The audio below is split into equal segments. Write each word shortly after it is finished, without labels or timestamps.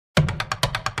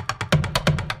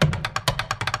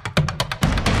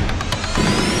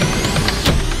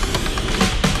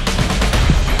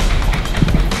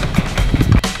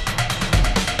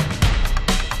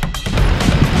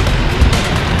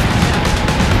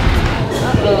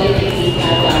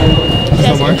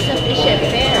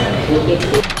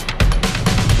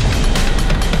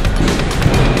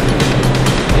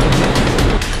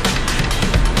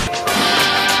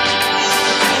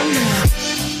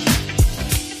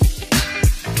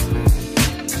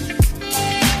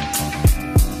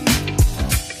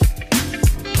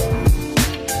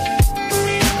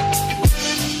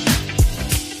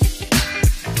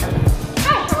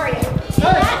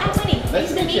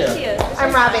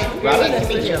Robin, nice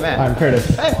to meet you, man. I'm Curtis.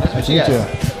 Hey, nice to meet you guys.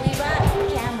 We brought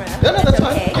the camera. No, that's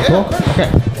fine. Okay. Yeah, Cool. of course. Okay.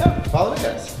 Yeah, follow me,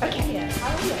 guys. Okay.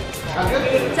 I'm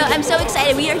good. So I'm so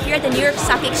excited. We are here at the New York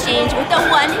Stock Exchange with the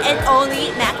one and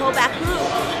only Matt Kobach, who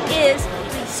is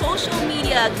the social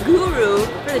media guru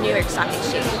for the New York Stock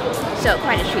Exchange. So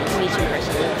quite a treat to meet you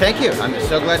personally. Thank you. I'm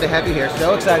so glad to have you here.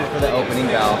 So excited for the opening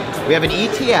bell. We have an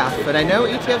ETF, but I know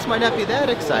ETFs might not be that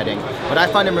exciting, but I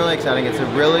find them really exciting. It's a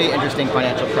really interesting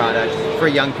financial product for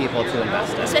young people to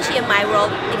invest in. Especially in my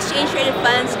world, exchange-traded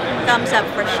funds, thumbs up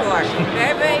for sure.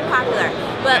 Very, very popular.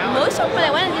 But most of what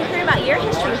I wanted to hear about your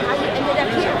history, how you ended up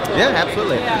here. Yeah,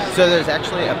 absolutely. So there's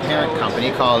actually a parent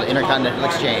company called Intercontinental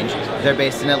Exchange. They're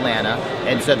based in Atlanta,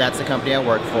 and so that's the company I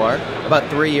work for. About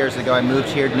 3 years ago, I moved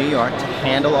here to New York to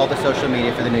handle all the social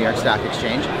media for the New York Stock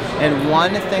Exchange. And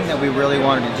one thing that we really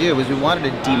wanted to do was we wanted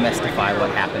to demystify what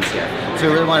happens here. So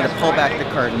we really wanted to pull back the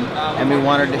curtain, and we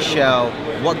wanted to show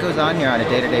what goes on here on a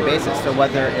day-to-day basis. So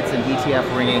whether it's an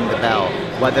ETF ringing the bell,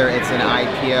 whether it's an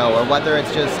IPO, or whether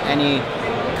it's just any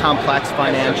complex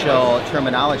financial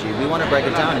terminology, we want to break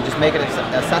it down and just make it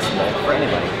accessible for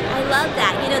anybody. I love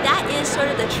that. You know, that is sort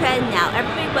of the trend now.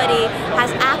 Everybody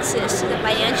has access to the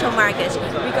financial markets,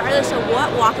 regardless of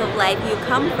what walk of life you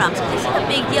come from. So this is a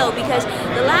big deal because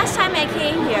the last time I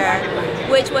came here,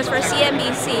 which was for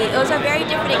CNBC, it was a very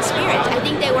different experience. I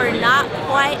think they were not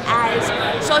quite as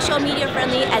social media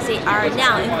friendly as they are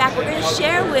now. In fact, we're going to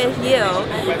share with you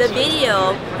the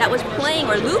video that was playing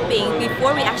or looping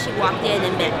before we actually walked in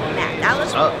and met Matt. That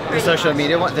was the social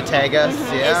media one, the tag us,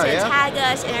 yeah. Tag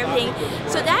us and everything.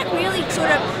 So that really sort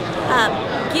of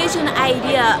gives you an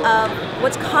idea of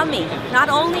what's coming, not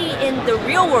only in the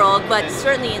real world, but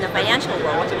certainly in the financial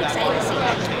world, which I'm excited to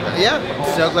see. Yeah,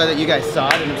 I'm so glad that you guys saw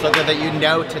it, and I'm so glad that you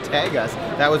know to tag us.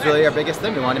 That was really our biggest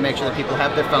thing. We want to make sure that people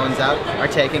have their phones out, are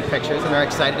taking pictures, and are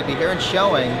excited to be here and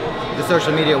showing the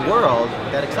social media world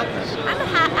that accepts us.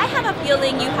 I have a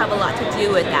feeling you have a lot to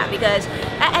do with that because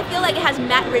I feel like it has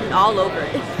Matt written all over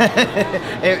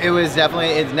it. It was definitely,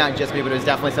 it's not just me, but it was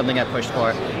definitely something I pushed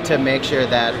for to make sure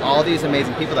that all these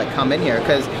amazing people that come in here,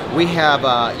 because we have,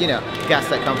 you know, guests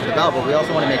that come for the bell, but we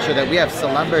also want to make sure that we have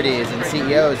celebrities and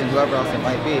CEOs and whoever else it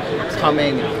might be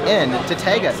coming in to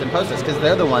tag us and post us because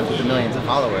they're the ones with the millions of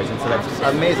followers, and so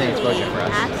that's amazing exposure for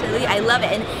us. Absolutely, I love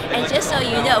it. And just so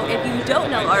you know, if you don't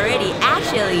know already,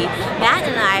 actually, Matt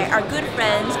and I are good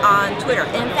friends on Twitter.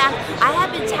 In fact, I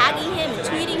have been tagging him and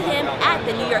tweeting him at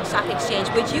the New York Stock Exchange,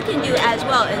 which you can do as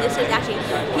well. And this is actually,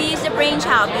 he's the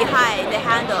brainchild behind the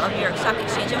handle of New York Stock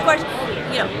Exchange. Of course,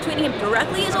 you know, tweeting him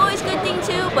directly is always a good thing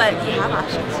too, but you have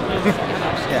options.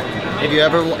 Yeah. If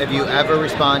you ever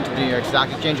respond to the New York Stock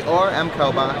Exchange or M.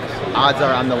 Kobach, odds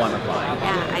are I'm the one replying.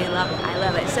 Yeah, I love it. I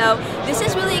love it. So this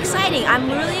is really exciting. I'm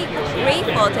really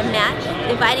grateful to Matt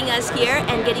inviting us here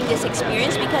and getting this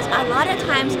experience because a lot of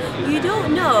times you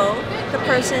don't know the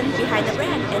person behind the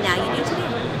brand, and now you do today.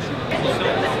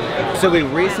 So we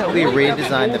recently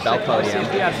redesigned the bell podium.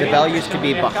 The bell used to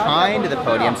be behind the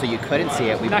podium so you couldn't see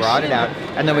it. We brought it out,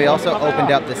 and then we also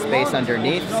opened up the space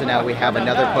underneath, so now we have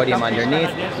another podium underneath.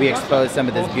 We exposed some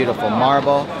of this beautiful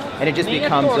marble, and it just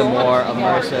becomes a more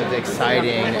immersive,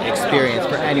 exciting experience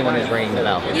for anyone who's ringing the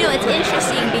bell. You know, it's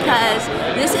interesting because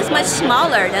this is much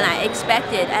smaller than I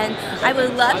expected, and I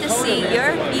would love to see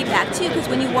your feedback too, because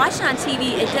when you watch it on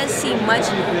TV, it does seem much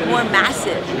more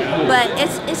massive, but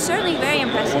it's certainly very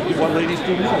impressive. What ladies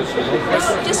do most?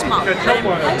 It's just smaller,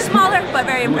 but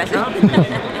very impressive.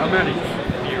 How many?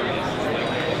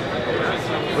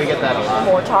 We get that a lot.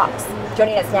 More talks.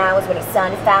 Joining us now is Winnie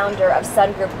Sun, founder of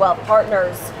Sun Group Wealth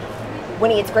Partners.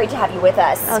 Winnie, it's great to have you with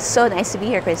us. Oh, so nice to be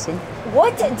here, Kristen.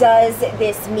 What does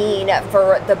this mean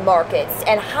for the markets,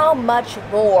 and how much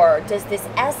more does this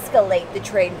escalate the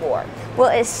trade war? Well,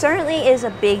 it certainly is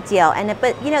a big deal,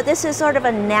 but you know, this is sort of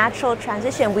a natural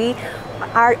transition. We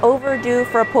are overdue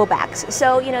for pullbacks.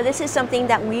 So, you know, this is something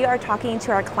that we are talking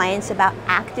to our clients about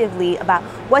actively, about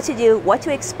what to do, what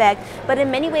to expect. But in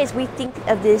many ways, we think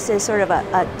of this as sort of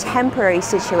a temporary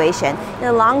situation. In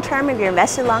the long term, if you're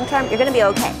invested long term, you're going to be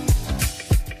okay.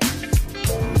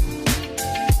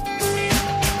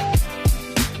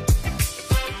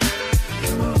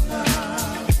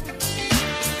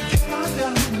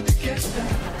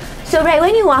 So right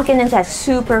when you walk in, it's that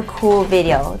super cool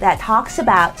video that talks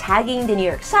about tagging the New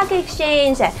York Stock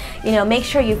Exchange, that, you know, make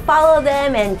sure you follow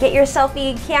them and get your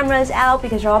selfie cameras out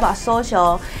because they're all about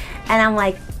social. And I'm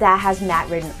like, that has Matt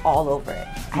written all over it.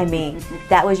 I mean,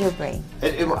 that was your brain.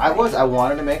 I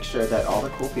wanted to make sure that all the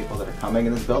cool people that are coming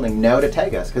in this building know to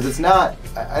tag us, because it's not,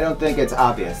 I don't think it's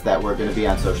obvious that we're going to be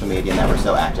on social media and that we're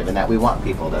so active and that we want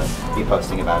people to be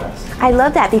posting about us. I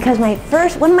love that, because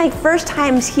one of my first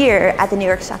times here at the New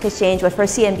York Stock Exchange was for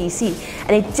CNBC,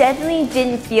 and I definitely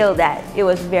didn't feel that it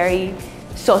was very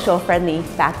social friendly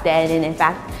back then, and in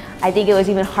fact, I think it was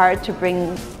even hard to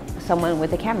bring someone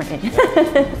with a camera in.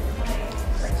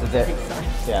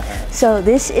 So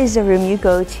this is the room you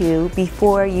go to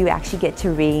before you actually get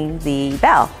to ring the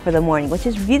bell for the morning, which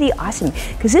is really awesome,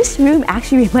 because this room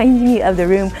actually reminds me of the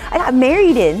room I got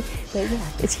married in. But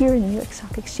yeah, it's here in the New York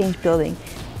Stock Exchange building.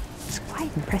 It's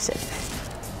quite impressive.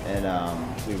 And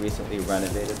we recently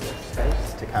renovated this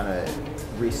space to kind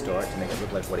of restore it to make it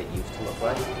look like what it used to look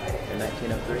like in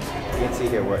 1903. You can see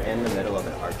here we're in the middle of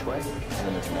an archway, and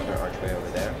then there's another archway over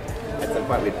there. At some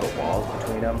point we put walls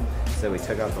between them, so we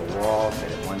took out the walls,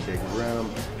 made it one big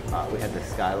room. We had the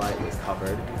skylight was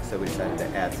covered, so we decided to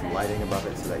add some lighting above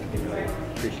it so that you can really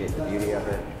appreciate the beauty of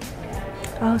it.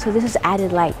 Oh, so this is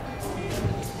added light.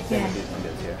 Same with these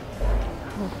windows here.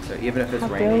 So even if it's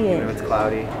raining, even if it's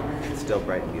cloudy, it's still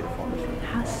bright and beautiful in this room.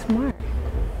 How smart.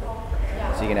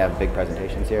 So you can have big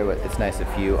presentations here. It's nice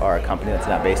if you are a company that's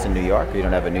not based in New York, or you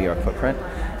don't have a New York footprint,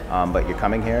 but you're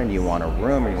coming here and you want a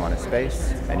room or you want a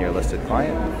space and you're a listed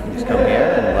client, you just come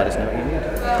here and let us know what you need.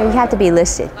 So you have to be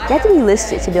listed. You have to be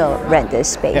listed to be able to rent this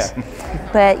space. Yeah.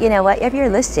 But you know what, if you're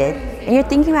listed and you're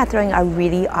thinking about throwing a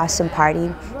really awesome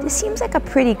party, this seems like a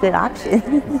pretty good option.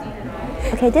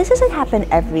 Okay, this doesn't happen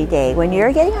every day. When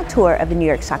you're getting a tour of the New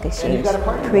York Stock Exchange,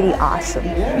 it's pretty awesome.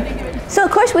 So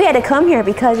of course we had to come here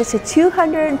because it's the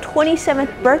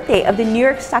 227th birthday of the New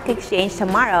York Stock Exchange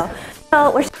tomorrow.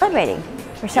 So we're celebrating.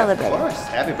 We're celebrating. Of course.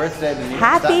 Happy birthday to the New York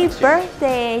Happy Stock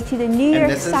birthday to the New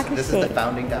York Stock Exchange. This is the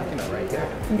founding document right here.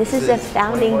 And this is the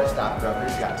founding. 24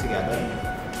 stockbrokers got together,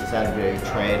 decided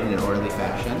to trade in an orderly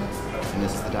fashion, and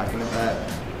this is the document that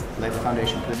laid the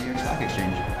foundation for the New York Stock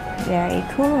Exchange. Very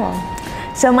cool.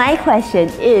 So my question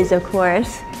is, of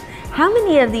course, how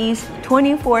many of these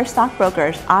 24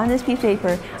 stockbrokers on this piece of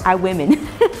paper are women?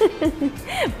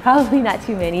 Probably not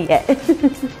too many yet.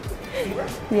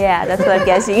 Yeah, that's what I'm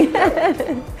guessing.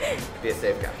 Be a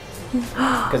safe guy.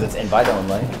 Because it's invite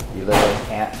only. You literally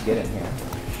can't get in here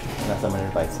unless someone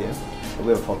invites you. But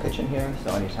we have a full kitchen here,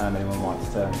 so anytime anyone wants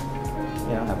to,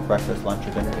 you know, have breakfast, lunch,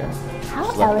 or dinner here, How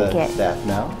just elegant. let the staff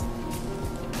know.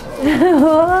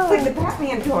 It's like the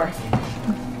Batman door.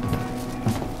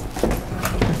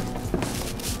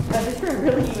 Now, this room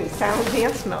really even sounds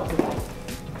and smells good.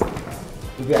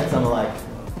 We've got some like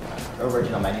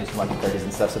original menus from like the 30s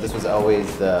and stuff. So this was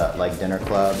always the like dinner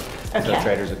club. Okay. So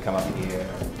traders would come up here.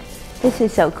 This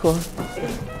is so cool.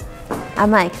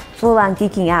 I'm like full on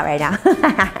geeking out right now.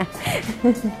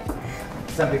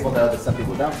 Some people know that some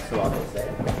people don't, so I'll just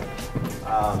say.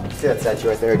 See that statue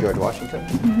right there, George Washington?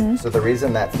 Mm-hmm. So the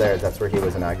reason that's there is that's where he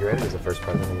was inaugurated as the first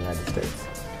president of the United States.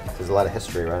 So there's a lot of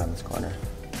history right on this corner.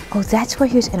 Oh, that's where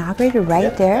he was inaugurated,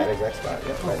 right there? That exact spot,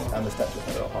 yep, right on the steps of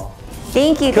Federal Hall.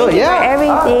 Thank you, Cool, thank you yeah. for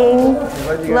everything.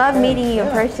 Oh. Love meeting you in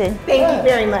person. Thank you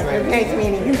very much. It was nice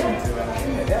meeting you.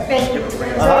 Thank you.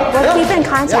 We'll keep in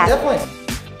contact. Yeah, definitely.